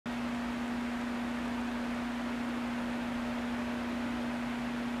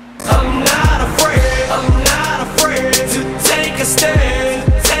a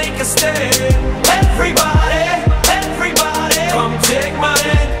stand, take a stand. Everybody, everybody, come take my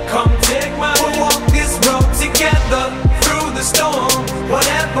hand, come take my hand. We'll walk this road together through the storm,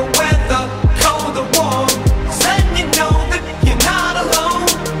 whatever weather, cold or warm. Just letting you know that you're not alone.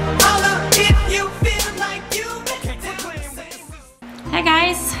 Holla if you feel like you've been down. Hi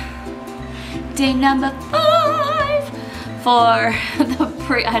guys, day number 5 for the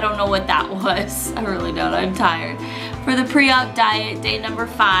I don't know what that was. I really don't. I'm tired. For the pre-op diet, day number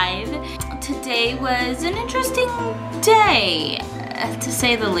 5. Today was an interesting day, to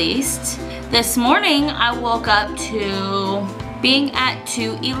say the least. This morning, I woke up to being at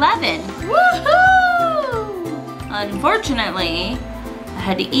 211. Woohoo! Unfortunately, I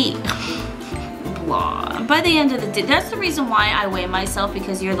had to eat. Blah. By the end of the day, that's the reason why I weigh myself,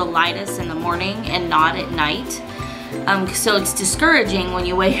 because you're the lightest in the morning and not at night. So it's discouraging when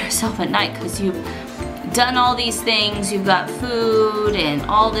you weigh yourself at night because you've done all these things, you've got food and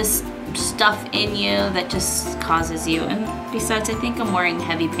all this stuff in you that just causes you. And besides, I think I'm wearing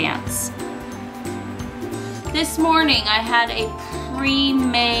heavy pants. This morning I had a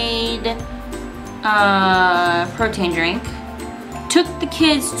pre-made protein drink. Took the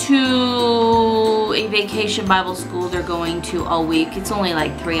kids to a vacation Bible school they're going to all week. It's only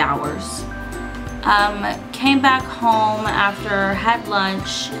like 3 hours. Came back home after, had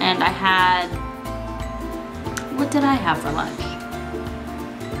lunch, and I had, what did I have for lunch?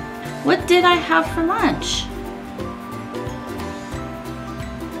 What did I have for lunch?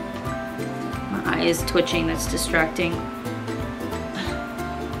 My eye is twitching, that's distracting.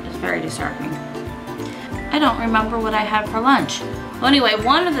 It's very distracting. I don't remember what I had for lunch. Well, anyway,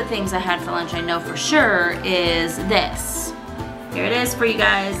 one of the things I had for lunch I know for sure is this. Here it is for you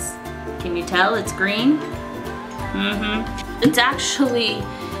guys. Can you tell it's green? It's actually,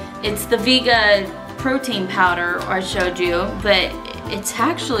 it's the Vega protein powder I showed you, but it's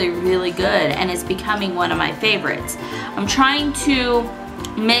actually really good and it's becoming one of my favorites. I'm trying to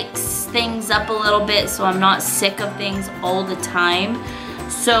mix things up a little bit so I'm not sick of things all the time.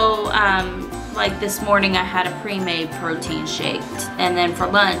 So, like this morning I had a pre-made protein shake, and then for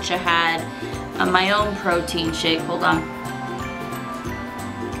lunch I had my own protein shake. Hold on.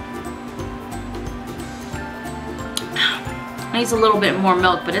 Needs a little bit more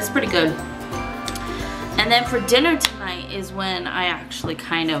milk, but it's pretty good. And then for dinner tonight is when I actually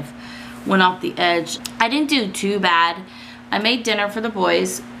kind of went off the edge. I didn't do too bad. I made dinner for the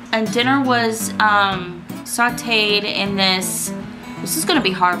boys, and dinner was sauteed in this. This is gonna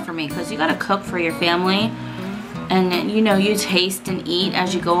be hard for me because you gotta cook for your family, and you know, you taste and eat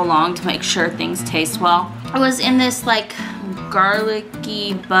as you go along to make sure things taste well. I was in this like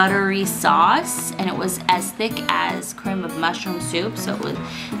garlicky buttery sauce, and it was as thick as cream of mushroom soup, so it was,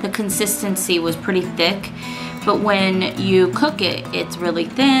 the consistency was pretty thick, but when you cook it, it's really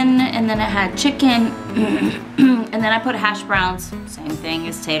thin. And then it had chicken and then I put hash browns, same thing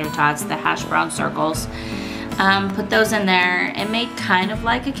as tater tots, the hash brown circles. Put those in there and made kind of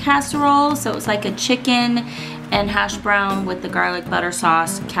like a casserole, so it was like a chicken and hash brown with the garlic butter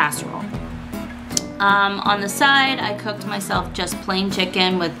sauce casserole. On the side, I cooked myself just plain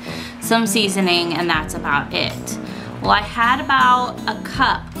chicken with some seasoning, and that's about it. Well, I had about a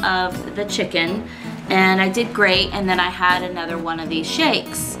cup of the chicken, and I did great, and then I had another one of these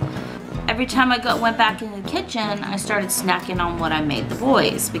shakes. Every time I went back into the kitchen, I started snacking on what I made the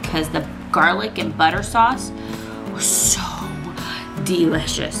boys, because the garlic and butter sauce was so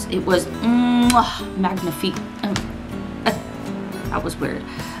delicious. It was magnifique. That was weird.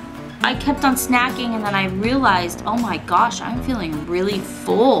 I kept on snacking, and then I realized, oh my gosh, I'm feeling really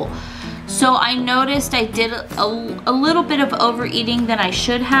full. So I noticed I did a little bit of overeating than I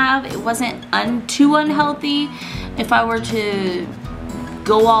should have. It wasn't too unhealthy. If I were to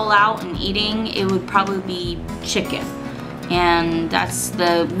go all out and eating, it would probably be chicken. And that's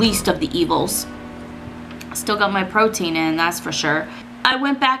the least of the evils. Still got my protein in, that's for sure. I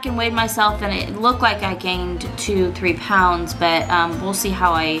went back and weighed myself, and it looked like I gained 2-3 pounds, but we'll see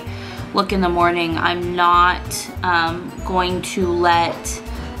how I look in the morning. I'm not going to let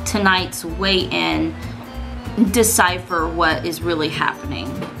tonight's weigh-in decipher what is really happening.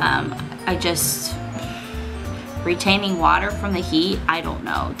 I just, retaining water from the heat, I don't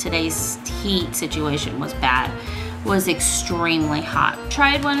know. Today's heat situation was bad. It was extremely hot.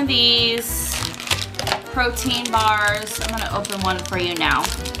 Tried one of these protein bars. I'm gonna open one for you now.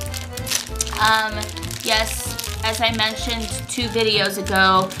 Yes, as I mentioned 2 videos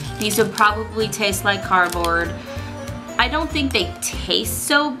ago, these would probably taste like cardboard. I don't think they taste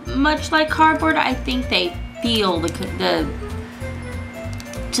so much like cardboard. I think they feel the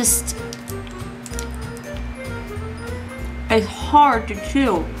just a hard to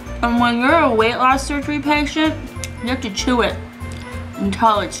chew. And when you're a weight loss surgery patient, you have to chew it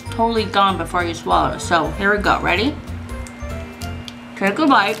until it's totally gone before you swallow it. So here we go, ready? Take a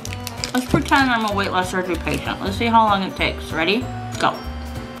bite. Let's pretend I'm a weight loss surgery patient. Let's see how long it takes. Ready? Go.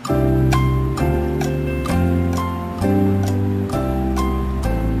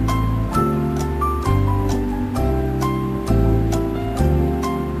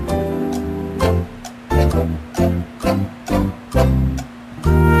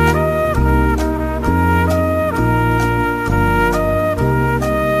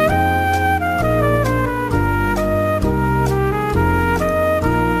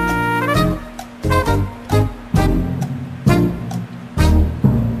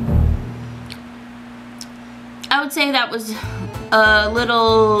 I would say that was a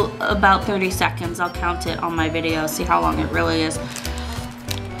little, about 30 seconds. I'll count it on my video, see how long it really is.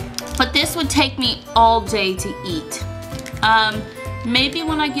 But this would take me all day to eat. Maybe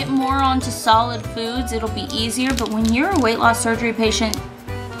when I get more onto solid foods, it'll be easier, but when you're a weight loss surgery patient,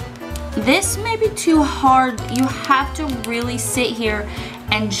 this may be too hard. You have to really sit here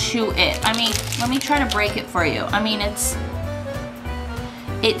and chew it. I mean, let me try to break it for you. I mean,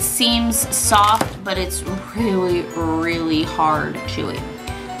 it seems soft, but it's really, really hard chewy.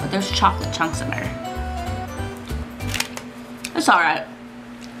 But there's chocolate chunks in there. It's alright.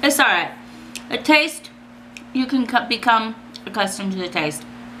 It's alright. The taste, you can become accustomed to the taste.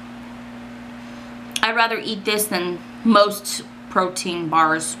 I'd rather eat this than most protein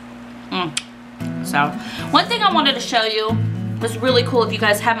bars. So, one thing I wanted to show you was really cool if you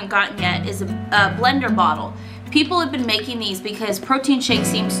guys haven't gotten yet is a blender bottle. People have been making these because protein shake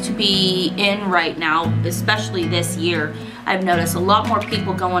seems to be in right now, especially this year. I've noticed a lot more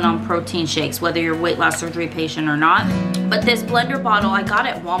people going on protein shakes, whether you're a weight loss surgery patient or not. But this blender bottle I got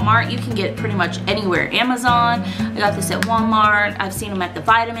at Walmart. You can get it pretty much anywhere. Amazon, I got this at Walmart. I've seen them at the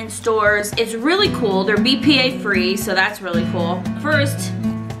vitamin stores. It's really cool. They're BPA free, so that's really cool. First,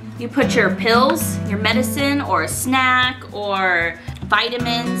 you put your pills, your medicine, or a snack, or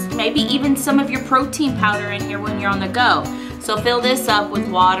vitamins, maybe even some of your protein powder in here when you're on the go. So fill this up with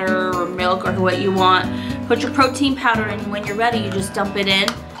water or milk or what you want. Put your protein powder in. When you're ready, you just dump it in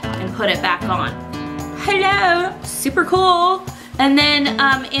and put it back on. Hello, super cool. And then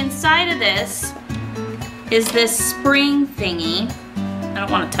inside of this is this spring thingy. I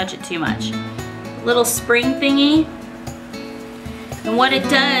don't want to touch it too much. Little spring thingy. And what it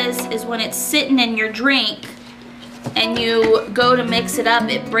does is when it's sitting in your drink, and you go to mix it up,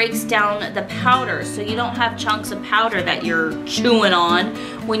 it breaks down the powder, so you don't have chunks of powder that you're chewing on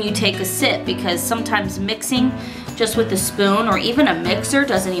when you take a sip, because sometimes mixing just with a spoon or even a mixer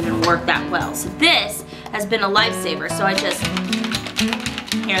doesn't even work that well. So this has been a lifesaver. So I just,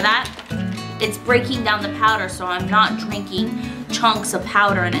 hear that? It's breaking down the powder, so I'm not drinking chunks of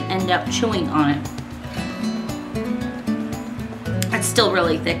powder and end up chewing on it. It's still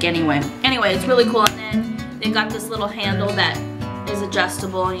really thick anyway. Anyway, it's really cool. And then they've got this little handle that is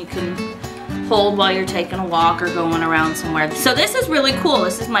adjustable and you can hold while you're taking a walk or going around somewhere. So this is really cool.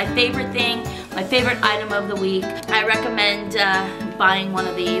 This is my favorite thing, my favorite item of the week. I recommend buying one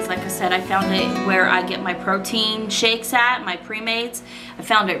of these. Like I said, I found it where I get my protein shakes at, my pre-mades. I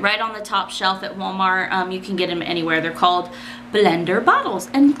found it right on the top shelf at Walmart. You can get them anywhere. They're called blender bottles.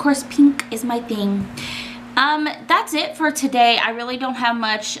 And of course, pink is my thing. That's it for today. I really don't have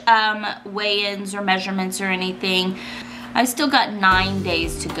much weigh-ins or measurements or anything. I still got 9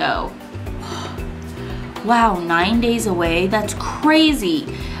 days to go. Wow, 9 days away? That's crazy.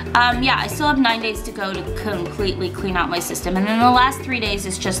 Yeah, I still have 9 days to go to completely clean out my system. And then the last 3 days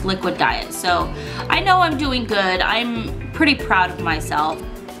is just liquid diet. So I know I'm doing good. I'm pretty proud of myself.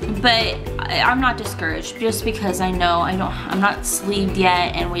 But I'm not discouraged just because I know I'm not sleeved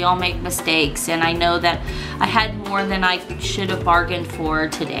yet, and we all make mistakes, and I know that I had more than I should have bargained for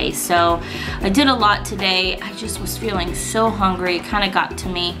today. So I did a lot today. I just was feeling so hungry. It kind of got to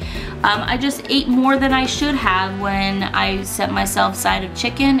me. I just ate more than I should have when I set myself side of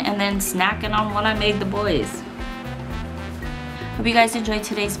chicken and then snacking on what I made the boys. Hope you guys enjoyed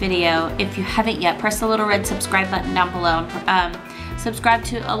today's video. If you haven't yet, press the little red subscribe button down below. Subscribe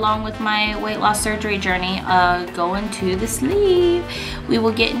to along with my weight loss surgery journey going to the sleeve. We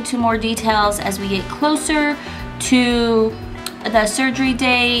will get into more details as we get closer to the surgery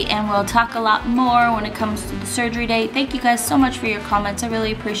day, and we'll talk a lot more when it comes to the surgery day. Thank you guys so much for your comments. I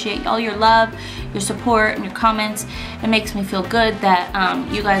really appreciate all your love, your support, and your comments. It makes me feel good that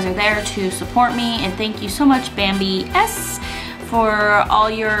you guys are there to support me, and thank you so much, Bambi S, for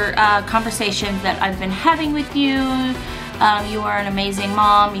all your conversations that I've been having with you. You are an amazing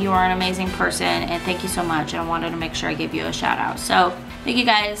mom. You are an amazing person. And thank you so much. And I wanted to make sure I gave you a shout out. So thank you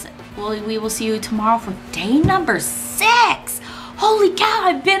guys. We will see you tomorrow for day number 6. Holy cow,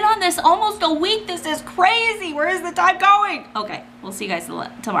 I've been on this almost a week. This is crazy. Where is the time going? Okay, we'll see you guys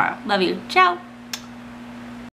tomorrow. Love you. Ciao.